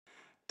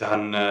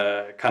dann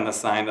kann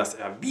es sein, dass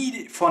er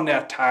wie von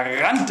der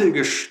Tarantel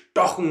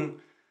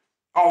gestochen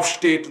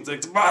aufsteht und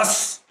sagt,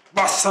 was?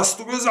 Was hast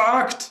du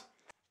gesagt?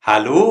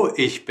 Hallo,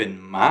 ich bin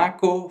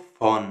Marco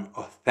von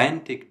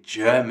Authentic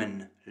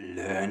German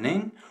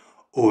Learning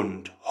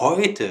und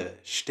heute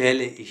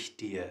stelle ich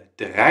dir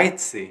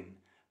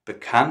 13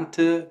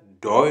 bekannte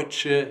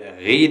deutsche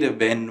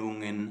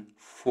Redewendungen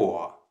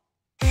vor.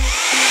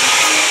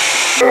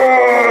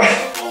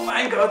 Oh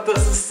mein Gott,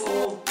 das ist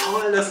so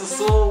toll, das ist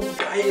so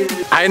geil.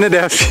 Eine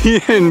der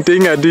vielen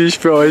Dinger, die ich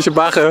für euch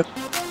mache.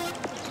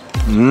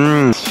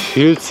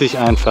 Fühlt sich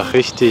einfach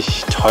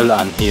richtig toll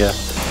an hier.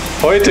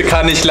 Heute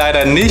kann ich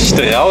leider nicht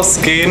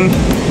rausgehen.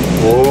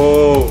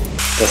 Oh,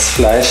 das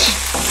Fleisch.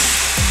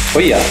 Oh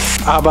ja.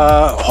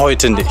 Aber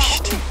heute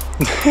nicht.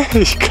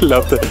 Ich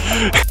glaube.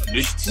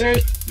 Nichts.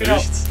 Nichts.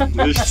 Jetzt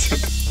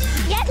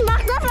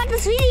mach sofort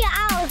das Video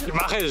aus.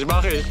 Mach ich.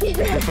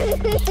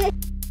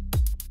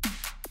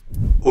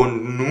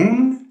 Und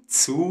nun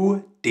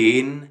zu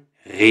den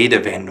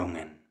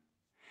Redewendungen.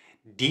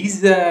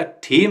 Dieser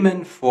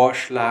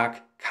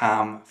Themenvorschlag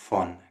kam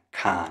von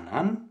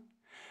Kanan.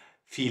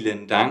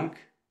 Vielen Dank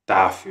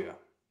dafür.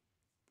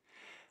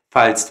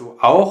 Falls du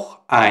auch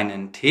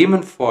einen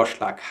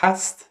Themenvorschlag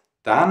hast,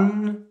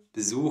 dann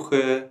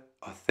besuche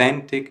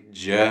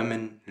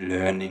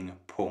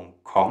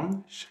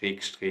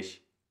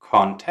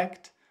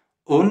authenticgermanlearning.com/contact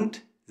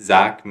und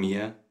sag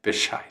mir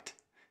Bescheid.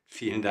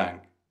 Vielen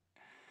Dank.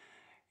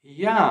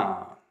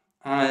 Ja,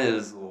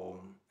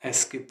 also,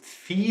 es gibt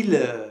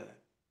viele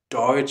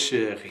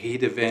deutsche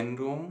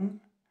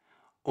Redewendungen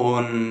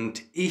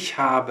und ich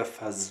habe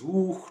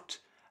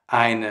versucht,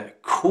 eine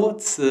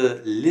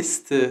kurze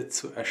Liste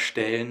zu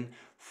erstellen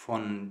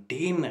von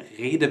den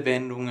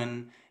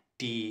Redewendungen,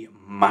 die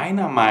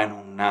meiner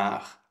Meinung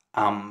nach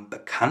am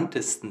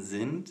bekanntesten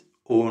sind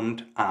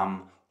und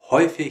am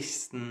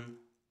häufigsten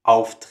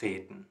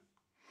auftreten.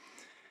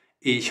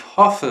 Ich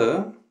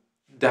hoffe,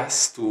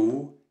 dass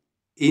du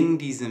in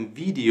diesem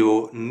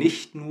Video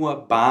nicht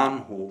nur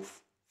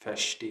Bahnhof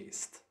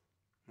verstehst.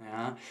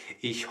 Ja,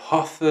 ich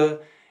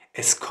hoffe,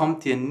 es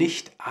kommt dir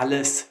nicht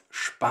alles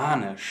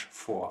Spanisch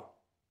vor.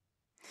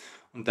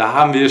 Und da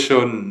haben wir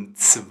schon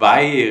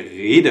 2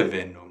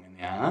 Redewendungen.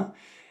 Ja?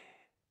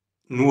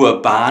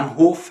 Nur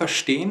Bahnhof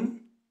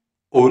verstehen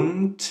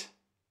und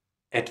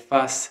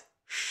etwas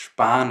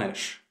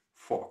Spanisch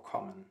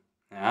vorkommen.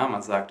 Ja,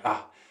 man sagt,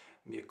 ach,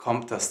 mir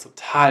kommt das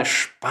total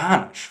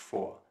Spanisch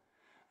vor,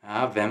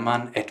 ja, wenn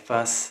man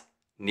etwas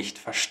nicht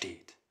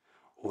versteht.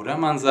 Oder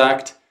man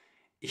sagt,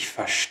 ich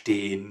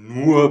verstehe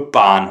nur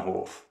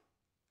Bahnhof.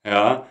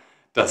 Ja,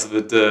 das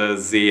wird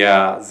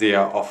sehr,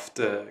 sehr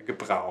oft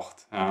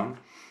gebraucht. Ja.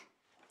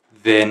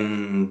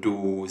 Wenn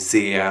du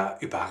sehr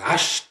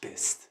überrascht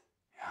bist,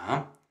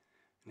 ja,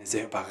 wenn du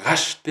sehr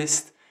überrascht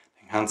bist,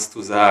 dann kannst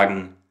du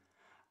sagen,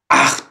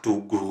 ach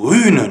du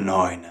grüne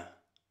Neune.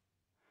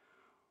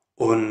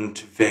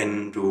 Und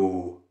wenn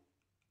du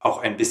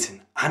auch ein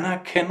bisschen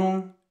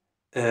Anerkennung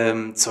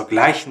zur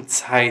gleichen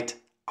Zeit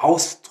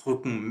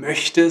ausdrücken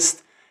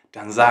möchtest,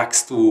 dann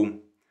sagst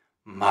du,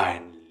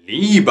 mein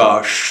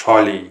lieber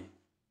Scholli.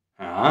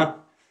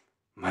 Ja,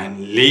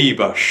 mein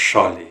lieber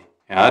Scholli.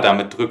 Ja,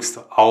 damit drückst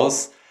du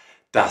aus,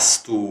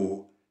 dass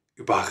du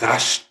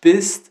überrascht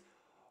bist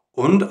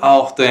und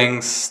auch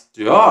denkst,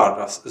 ja,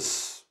 das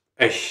ist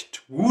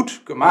echt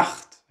gut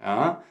gemacht.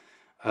 Ja,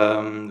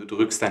 du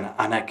drückst deine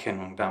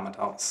Anerkennung damit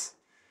aus.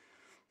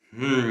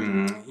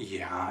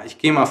 Ja, ich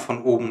gehe mal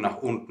von oben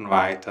nach unten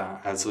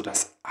weiter. Also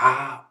das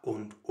A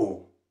und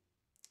O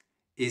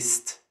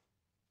ist,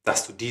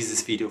 dass du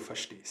dieses Video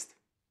verstehst.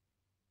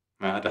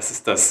 Ja, das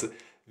ist das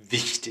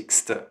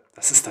Wichtigste,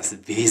 das ist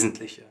das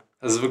Wesentliche.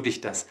 Das ist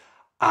wirklich das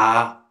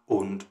A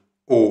und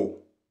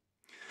O.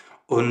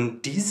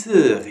 Und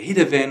diese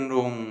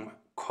Redewendung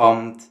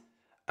kommt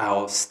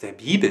aus der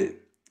Bibel,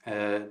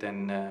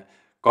 denn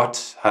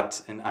Gott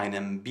hat in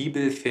einem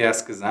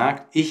Bibelvers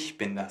gesagt, ich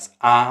bin das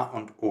A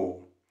und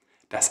O,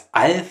 das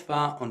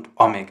Alpha und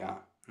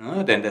Omega.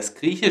 Ne? Denn das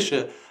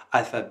griechische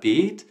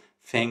Alphabet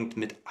fängt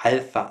mit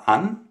Alpha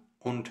an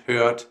und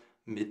hört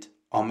mit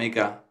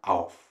Omega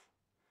auf.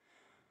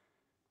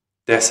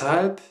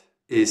 Deshalb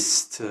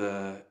ist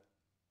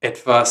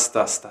etwas,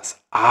 das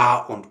das A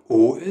und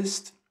O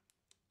ist,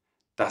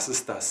 das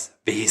ist das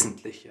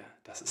Wesentliche,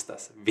 das ist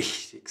das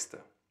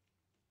Wichtigste.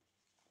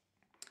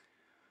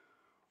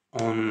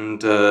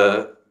 Und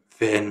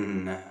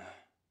wenn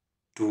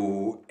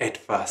du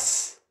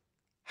etwas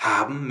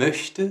haben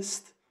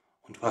möchtest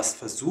und du hast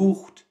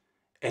versucht,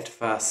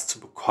 etwas zu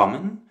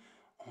bekommen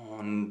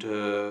und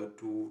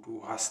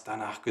du hast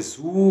danach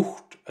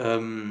gesucht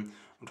und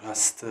du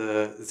hast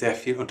sehr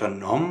viel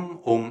unternommen,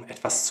 um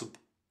etwas zu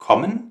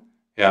bekommen,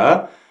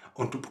 ja,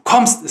 und du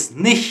bekommst es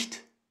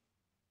nicht,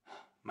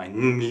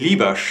 mein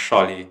lieber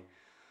Scholli,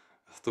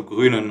 ach du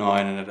grüne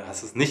Neune, du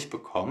hast es nicht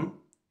bekommen,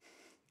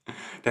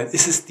 dann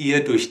ist es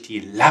dir durch die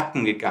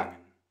Lappen gegangen.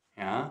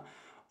 Ja?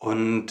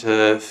 Und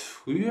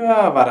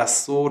früher war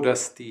das so,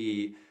 dass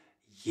die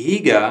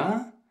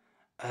Jäger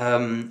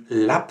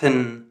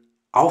Lappen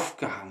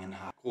aufgehangen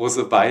haben.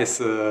 Große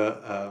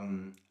weiße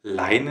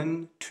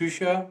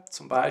Leinentücher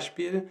zum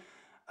Beispiel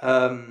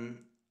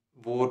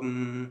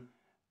wurden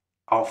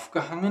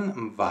aufgehangen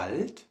im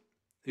Wald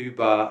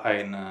über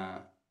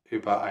ein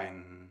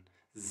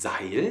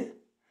Seil,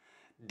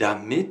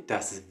 damit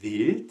das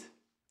Wild,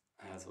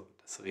 also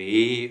das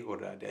Reh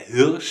oder der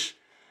Hirsch,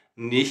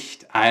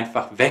 nicht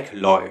einfach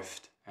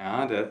wegläuft.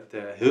 Ja,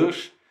 der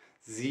Hirsch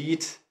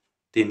sieht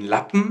den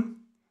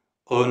Lappen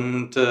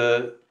und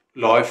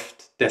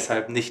läuft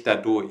deshalb nicht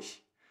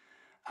dadurch.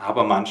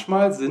 Aber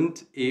manchmal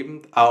sind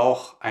eben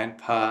auch ein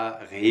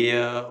paar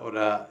Rehe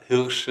oder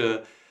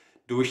Hirsche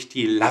durch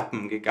die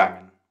Lappen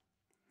gegangen.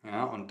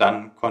 Ja, und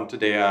dann konnte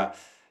der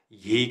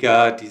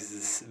Jäger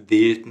dieses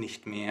Wild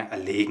nicht mehr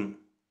erlegen.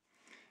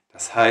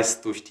 Das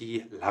heißt, durch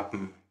die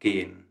Lappen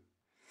gehen.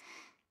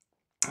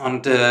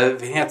 Und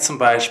wenn jetzt zum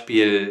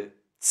Beispiel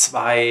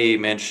zwei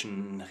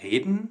Menschen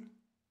reden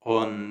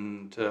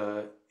und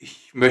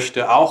ich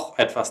möchte auch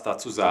etwas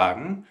dazu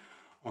sagen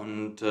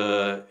und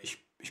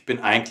ich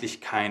bin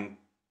eigentlich kein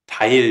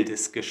Teil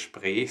des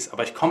Gesprächs,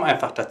 aber ich komme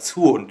einfach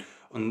dazu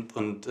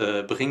und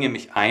bringe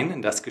mich ein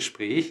in das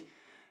Gespräch,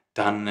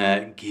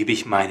 dann gebe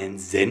ich meinen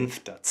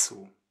Senf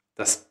dazu.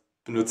 Das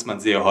benutzt man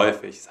sehr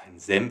häufig, seinen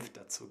Senf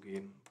dazu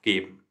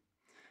geben.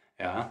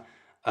 Ja?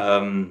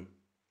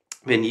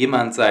 Wenn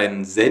jemand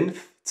seinen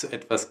Senf zu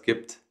etwas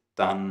gibt,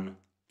 dann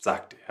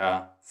sagt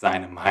er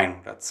seine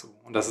Meinung dazu.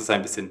 Und das ist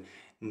ein bisschen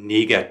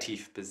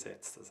negativ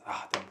besetzt. Also,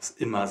 der muss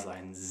immer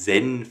seinen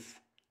Senf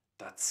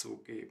dazu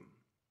geben.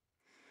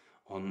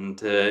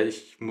 Und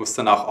ich muss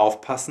dann auch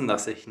aufpassen,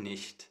 dass ich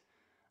nicht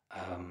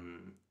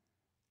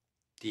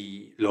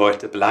die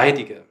Leute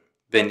beleidige,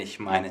 wenn ich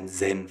meinen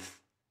Senf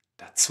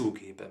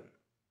dazugebe.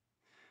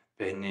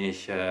 Wenn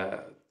ich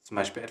zum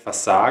Beispiel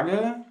etwas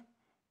sage,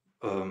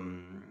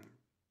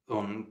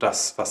 und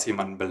das, was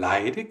jemanden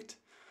beleidigt,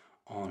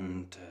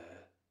 und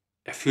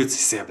er fühlt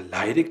sich sehr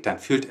beleidigt, dann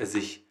fühlt er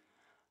sich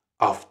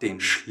auf den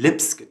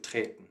Schlips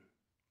getreten.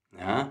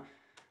 Ja?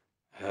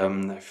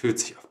 Er fühlt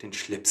sich auf den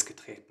Schlips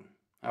getreten.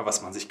 Ja,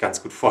 was man sich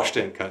ganz gut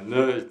vorstellen kann.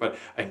 Ne? Ich meine,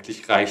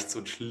 eigentlich reicht so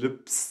ein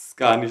Schlips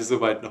gar nicht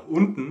so weit nach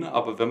unten,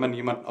 aber wenn man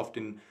jemanden auf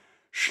den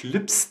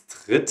Schlips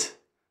tritt,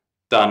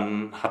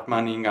 dann hat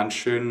man ihn ganz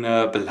schön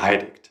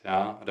beleidigt.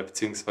 Ja? Oder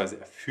beziehungsweise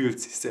er fühlt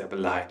sich sehr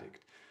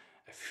beleidigt.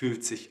 Er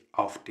fühlt sich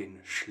auf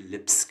den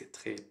Schlips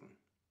getreten.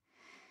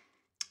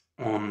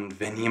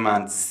 Und wenn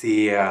jemand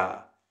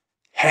sehr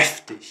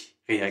heftig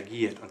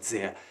reagiert und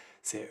sehr,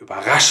 sehr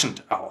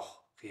überraschend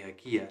auch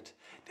reagiert,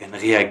 dann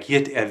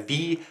reagiert er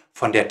wie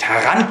von der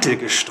Tarantel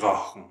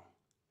gestochen.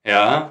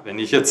 Ja, wenn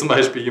ich jetzt zum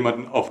Beispiel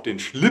jemanden auf den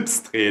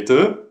Schlips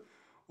trete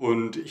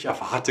und ich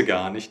erwarte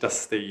gar nicht,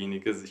 dass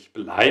derjenige sich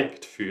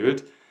beleidigt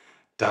fühlt,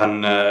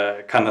 dann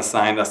kann es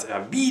sein, dass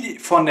er wie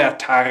von der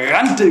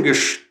Tarantel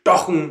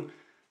gestochen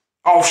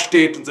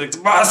aufsteht und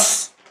sagt,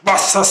 was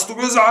hast du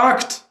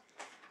gesagt?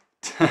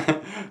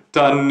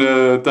 Dann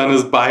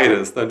ist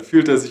beides. Dann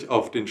fühlt er sich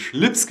auf den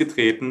Schlips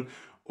getreten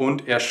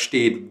und er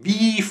steht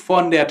wie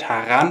von der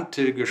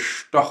Tarantel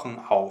gestochen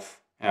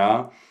auf.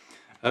 Ja?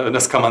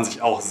 Das kann man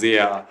sich auch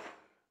sehr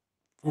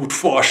gut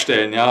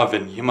vorstellen. Ja?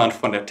 Wenn jemand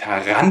von der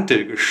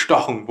Tarantel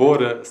gestochen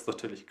wurde, ist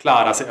natürlich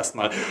klar, dass er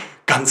erstmal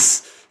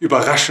ganz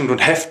überraschend und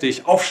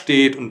heftig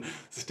aufsteht und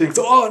sich denkt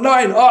so, oh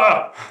nein,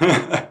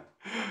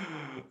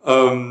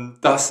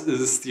 das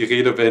ist die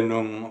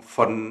Redewendung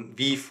von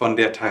wie von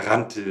der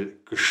Tarantel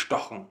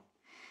gestochen.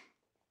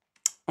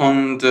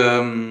 Und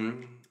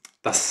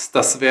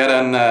das wäre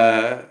dann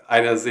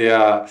eine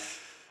sehr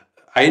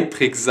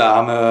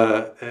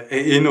einprägsame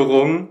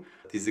Erinnerung.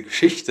 Diese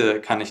Geschichte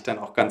kann ich dann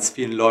auch ganz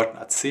vielen Leuten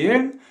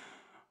erzählen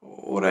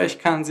oder ich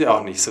kann sie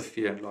auch nicht so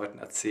vielen Leuten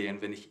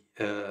erzählen, wenn ich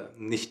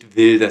nicht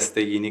will, dass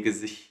derjenige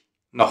sich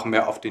noch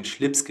mehr auf den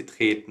Schlips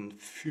getreten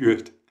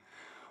fühlt.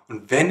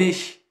 Und wenn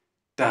ich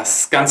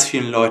das ganz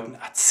vielen Leuten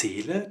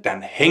erzähle,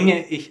 dann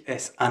hänge ich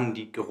es an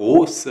die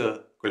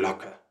große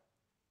Glocke.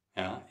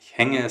 Ja, ich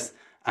hänge es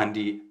an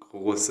die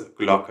große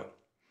Glocke.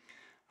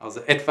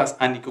 Also etwas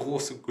an die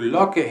große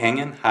Glocke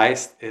hängen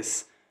heißt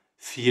es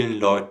vielen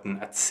Leuten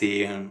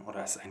erzählen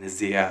oder es eine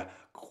sehr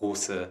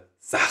große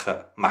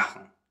Sache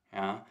machen.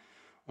 Ja?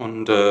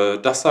 Und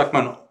das sagt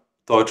man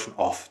Deutschen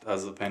oft.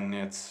 Also wenn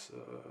jetzt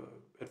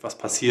etwas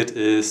passiert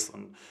ist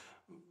und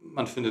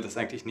man findet das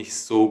eigentlich nicht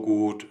so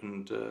gut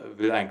und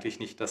will eigentlich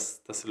nicht,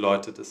 dass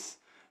Leute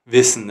das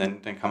wissen,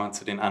 dann kann man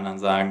zu den anderen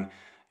sagen,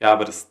 ja,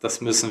 aber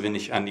das müssen wir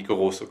nicht an die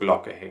große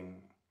Glocke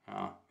hängen.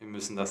 Ja, wir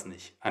müssen das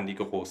nicht an die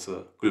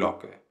große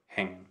Glocke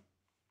hängen.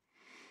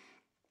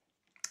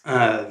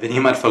 Wenn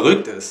jemand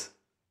verrückt ist,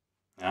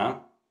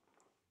 ja,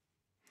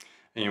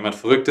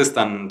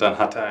 dann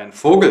hat er einen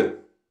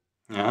Vogel.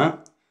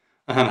 Ja,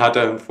 dann hat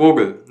er einen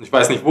Vogel. Ich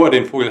weiß nicht, wo er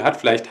den Vogel hat.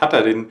 Vielleicht hat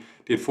er den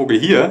Vogel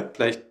hier.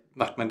 Vielleicht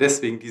macht man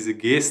deswegen diese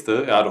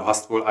Geste. Ja, du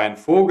hast wohl einen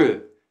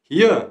Vogel.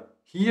 Hier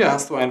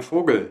hast du einen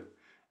Vogel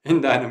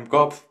in deinem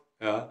Kopf.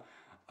 Ja.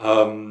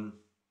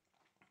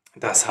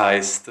 Das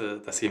heißt,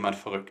 dass jemand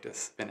verrückt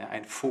ist, wenn er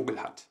einen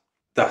Vogel hat.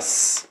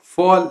 Das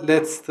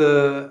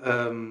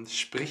vorletzte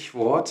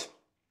Sprichwort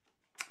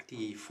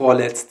Die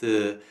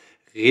vorletzte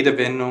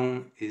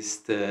Redewendung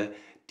ist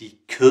die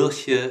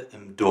Kirche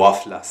im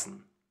Dorf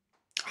lassen.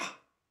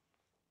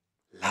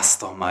 Lass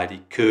doch mal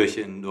die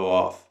Kirche im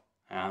Dorf.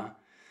 Ja?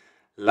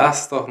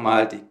 Lass doch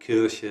mal die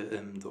Kirche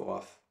im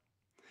Dorf.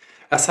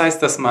 Das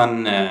heißt, dass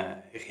man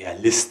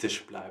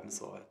realistisch bleiben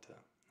sollte.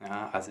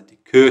 Ja? Also die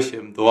Kirche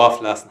im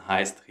Dorf lassen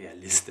heißt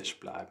realistisch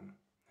bleiben.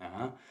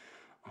 Ja?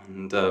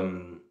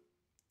 Und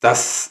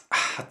das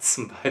hat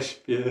zum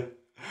Beispiel,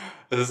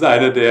 das ist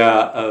einer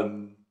der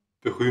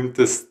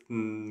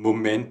berühmtesten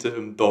Momente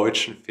im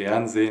deutschen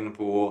Fernsehen,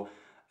 wo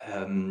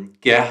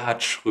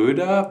Gerhard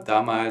Schröder,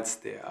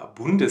 damals der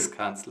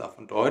Bundeskanzler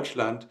von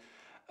Deutschland,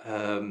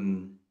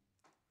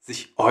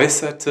 sich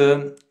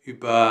äußerte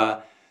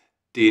über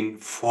den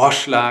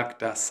Vorschlag,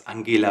 dass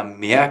Angela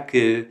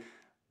Merkel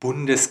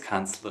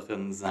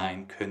Bundeskanzlerin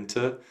sein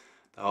könnte.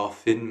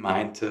 Daraufhin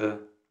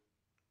meinte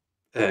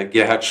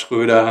Gerhard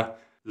Schröder,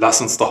 lass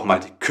uns doch mal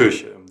die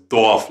Kirche im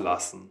Dorf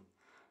lassen.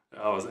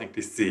 Ja, was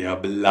eigentlich sehr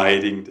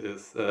beleidigend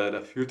ist.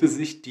 Da fühlte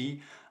sich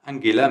die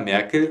Angela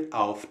Merkel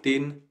auf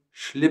den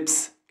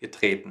Schlips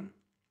getreten.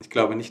 Ich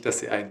glaube nicht, dass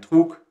sie einen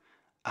trug,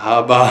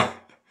 aber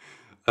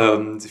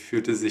sie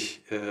fühlte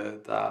sich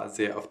da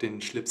sehr auf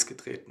den Schlips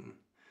getreten.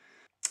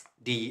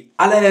 Die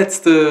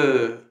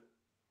allerletzte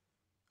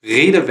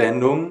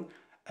Redewendung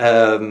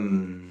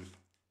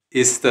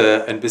ist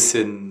ein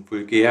bisschen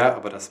vulgär,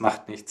 aber das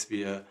macht nichts.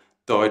 Wir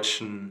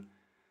Deutschen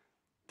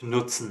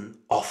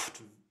benutzen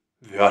oft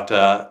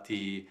Wörter,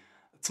 die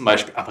zum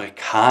Beispiel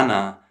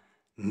Amerikaner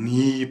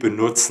nie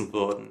benutzen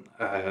würden,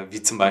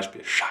 wie zum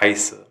Beispiel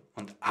Scheiße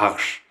und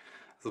Arsch.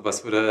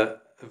 Sowas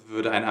würde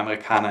ein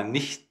Amerikaner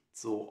nicht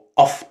so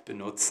oft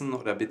benutzen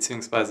oder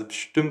beziehungsweise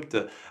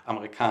bestimmte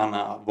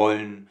Amerikaner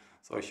wollen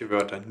solche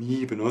Wörter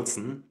nie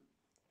benutzen.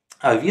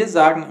 Aber wir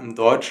sagen im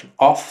Deutschen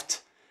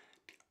oft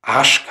die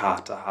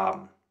Arschkarte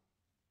haben.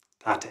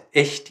 Da hat er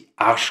echt die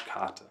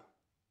Arschkarte.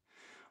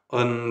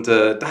 Und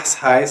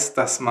das heißt,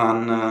 dass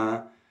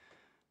man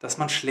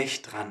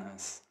schlecht dran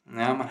ist.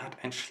 Ja, man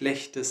hat ein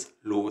schlechtes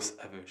Los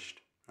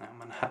erwischt. Ja,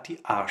 man hat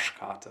die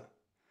Arschkarte.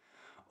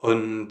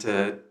 Und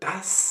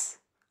das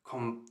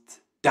kommt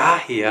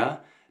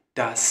daher,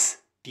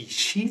 dass die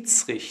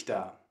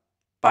Schiedsrichter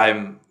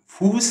beim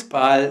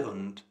Fußball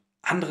und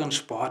anderen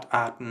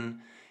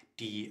Sportarten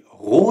die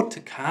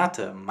rote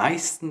Karte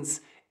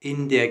meistens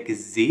in der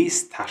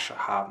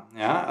Gesäßtasche haben.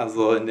 Ja,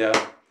 also in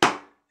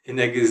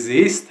der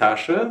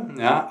Gesäßtasche,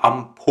 ja,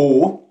 am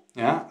Po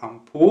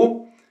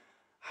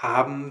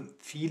haben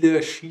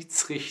viele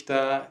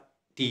Schiedsrichter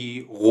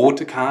die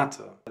rote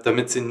Karte,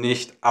 damit sie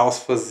nicht aus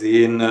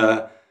Versehen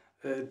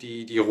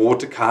die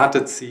rote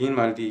Karte ziehen,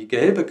 weil die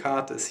gelbe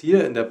Karte ist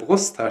hier in der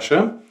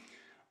Brusttasche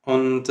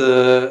und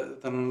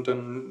dann,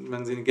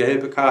 wenn sie eine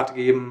gelbe Karte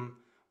geben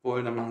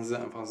wollen, dann machen sie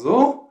einfach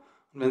so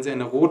und wenn sie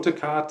eine rote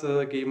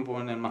Karte geben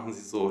wollen, dann machen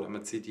sie so,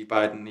 damit sie die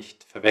beiden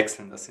nicht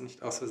verwechseln, dass sie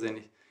nicht aus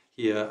Versehen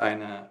hier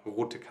eine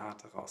rote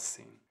Karte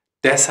rausziehen.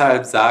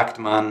 Deshalb sagt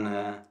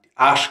man die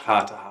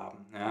Arschkarte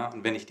haben. Ja?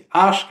 Und wenn ich die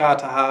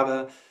Arschkarte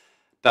habe,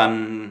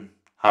 dann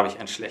habe ich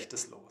ein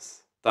schlechtes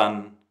Los.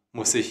 Dann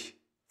muss ich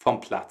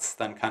vom Platz,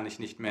 dann kann ich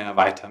nicht mehr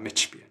weiter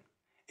mitspielen.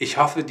 Ich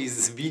hoffe,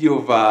 dieses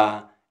Video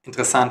war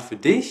interessant für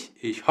dich.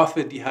 Ich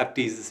hoffe, dir hat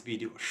dieses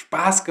Video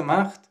Spaß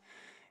gemacht.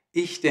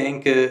 Ich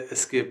denke,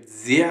 es gibt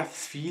sehr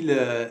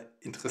viele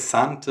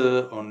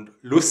interessante und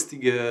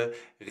lustige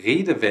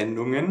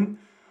Redewendungen.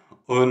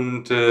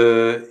 Und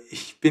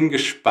ich bin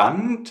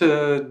gespannt.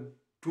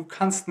 Du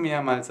kannst mir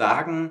ja mal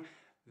sagen,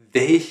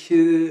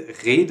 welche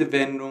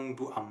Redewendung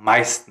du am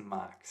meisten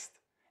magst.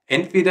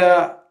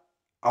 Entweder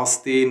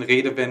aus den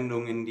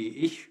Redewendungen,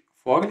 die ich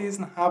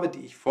vorgelesen habe,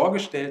 die ich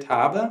vorgestellt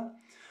habe,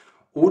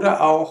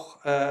 oder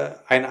auch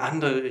eine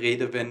andere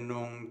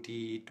Redewendung,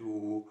 die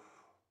du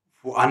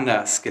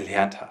woanders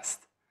gelernt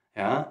hast.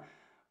 Ja?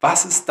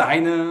 Was ist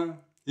deine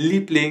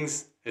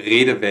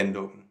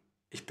Lieblingsredewendung?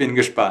 Ich bin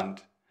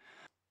gespannt.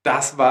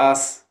 Das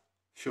war's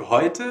für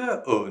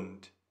heute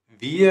und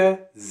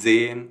wir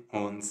sehen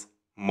uns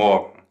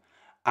morgen.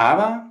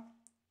 Aber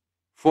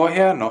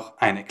vorher noch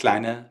eine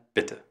kleine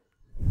Bitte.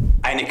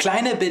 Eine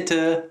kleine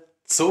Bitte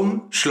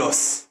zum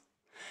Schluss.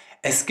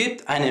 Es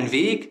gibt einen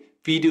Weg,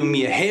 wie du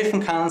mir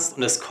helfen kannst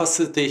und es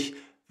kostet dich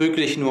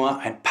wirklich nur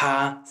ein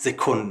paar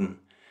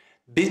Sekunden.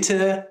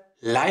 Bitte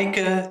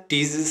like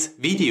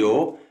dieses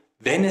Video,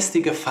 wenn es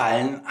dir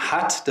gefallen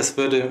hat. Das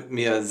würde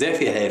mir sehr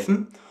viel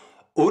helfen.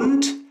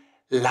 Und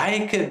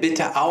like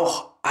bitte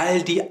auch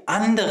all die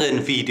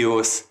anderen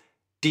Videos,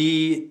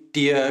 die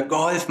dir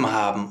geholfen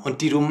haben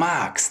und die du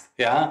magst.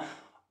 Ja?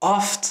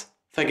 Oft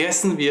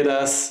vergessen wir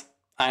das,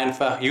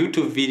 einfach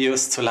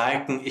YouTube-Videos zu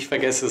liken. Ich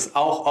vergesse es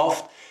auch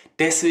oft.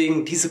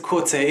 Deswegen diese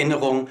kurze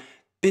Erinnerung.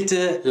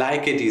 Bitte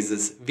like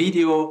dieses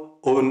Video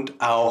und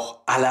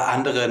auch alle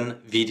anderen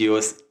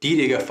Videos, die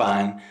dir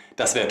gefallen.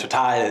 Das wäre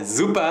total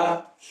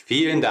super.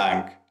 Vielen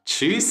Dank.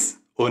 Tschüss.